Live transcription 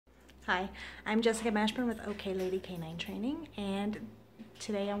Hi, I'm Jessica Mashburn with OK Lady Canine Training, and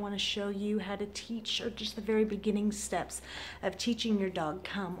today I want to show you how to teach, or just the very beginning steps of teaching your dog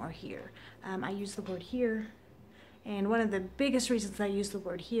come or here. I use the word here, and one of the biggest reasons I use the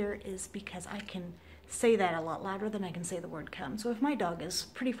word here is because I can say that a lot louder than I can say the word come. So if my dog is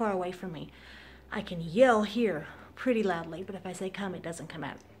pretty far away from me, I can yell here pretty loudly, but if I say come, it doesn't come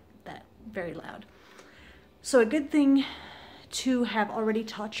out that very loud. So a good thing to have already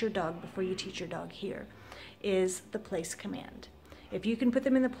taught your dog before you teach your dog here is the place command. If you can put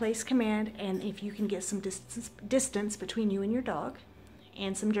them in the place command, and if you can get some distance between you and your dog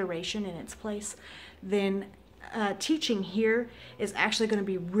and some duration in its place, then teaching here is actually going to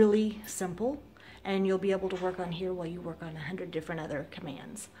be really simple, and you'll be able to work on here while you work on 100 different other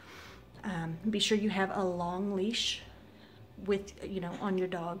commands. Be sure you have a long leash with, on your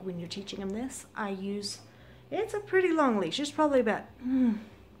dog when you're teaching them this. It's a pretty long leash. It's probably about 10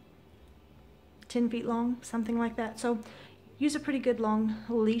 feet long, something like that. So use a pretty good long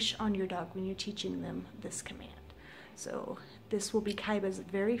leash on your dog when you're teaching them this command. So this will be Kaiba's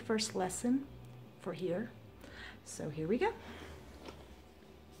very first lesson for here. So here we go.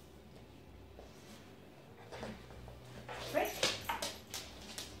 Great.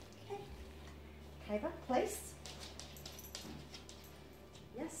 Okay. Kaiba, place.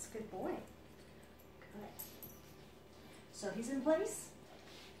 Yes, good boy. Good. So he's in place.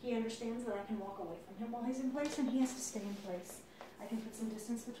 He understands that I can walk away from him while he's in place, and he has to stay in place. I can put some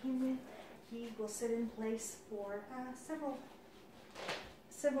distance between them. He will sit in place for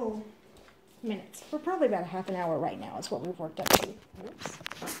several minutes. We're probably about a half an hour right now is what we've worked up to. Oops.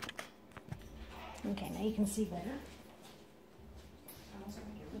 Okay, now you can see better. I'm also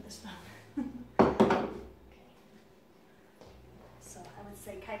going to get rid of this phone. Okay. So I would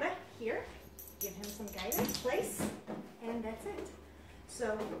say, Kaiba, here. Give him some guidance, place, and that's it.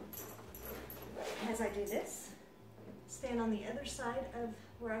 So as I do this, stand on the other side of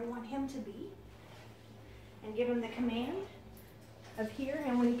where I want him to be and give him the command of here,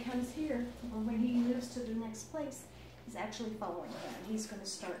 and when he comes here, or when he moves to the next place, he's actually following him. He's going to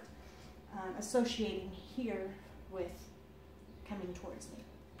start associating here with coming towards me.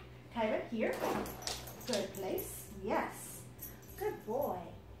 Kaiba, here. Good place. Yes. Good boy.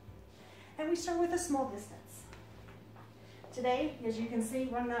 And we start with a small distance. Today, as you can see,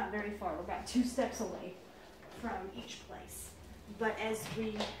 we're not very far. We're about 2 steps away from each place. But as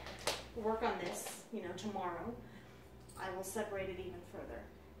we work on this, tomorrow, I will separate it even further.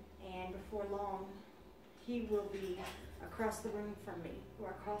 And before long, he will be across the room from me,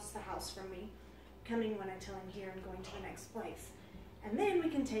 or across the house from me, coming when I tell him here and going to the next place. And then we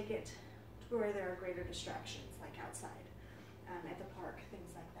can take it to where there are greater distractions, like outside, at the park,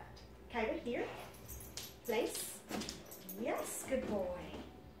 things like that. Kaiba, here. Place. Yes, good boy.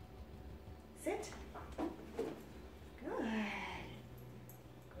 Sit. Good.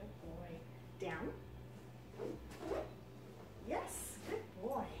 Good boy. Down. Yes, good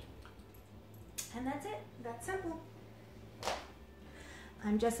boy. And that's it. That's simple.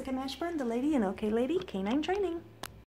 I'm Jessica Mashburn, the lady in OK Lady Canine Training.